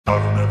I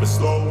don't ever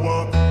slow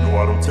up,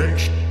 no I don't take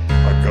shit.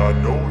 I got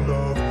no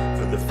love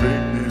for the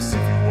fakeness.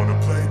 If you wanna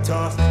play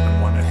tough and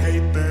wanna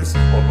hate this,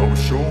 I'll always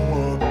show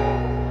up.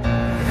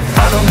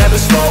 I don't ever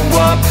slow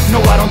up,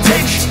 no I don't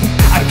take shit.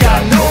 I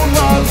got no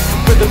love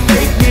for the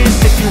fakeness.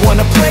 If you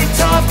wanna play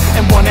tough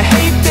and wanna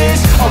hate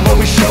this, I'll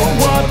always show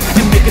up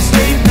and make a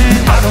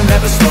statement. I don't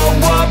ever slow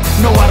up,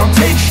 no I don't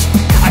take shit.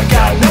 I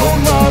got no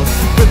love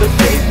for the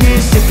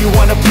fakeness. If you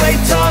wanna play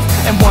tough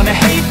and wanna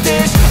hate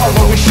this, I'll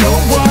always show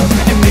up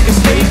and make a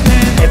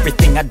statement.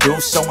 Everything I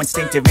do so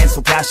instinctive and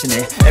so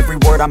passionate. Every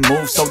word I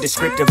move so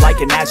descriptive like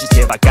an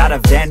adjective. I got a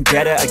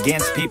vendetta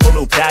against people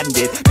who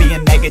patented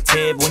being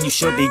negative when you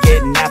should be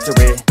getting after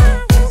it.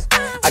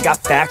 I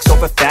got facts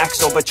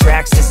over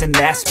tracks, this and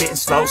that. Spitting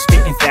slow,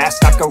 spitting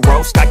fast, I could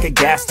roast, I could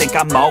gas. Think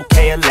I'm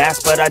okay at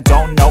last, but I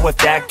don't know if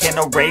that can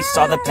erase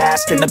all the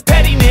past. And the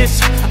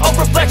pettiness, a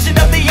reflection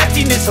of the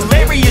emptiness.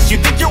 Hilarious, you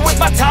think you're with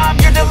my time,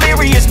 you're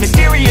delirious.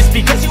 Mysterious,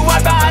 because you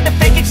hide behind a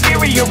fake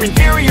exterior.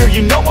 Inferior,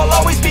 you know I'll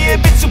always be a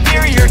bit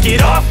superior.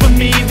 Get off of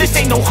me, this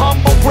ain't no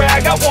humble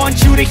brag. I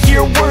want you to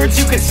hear words,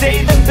 you can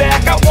say them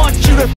back. I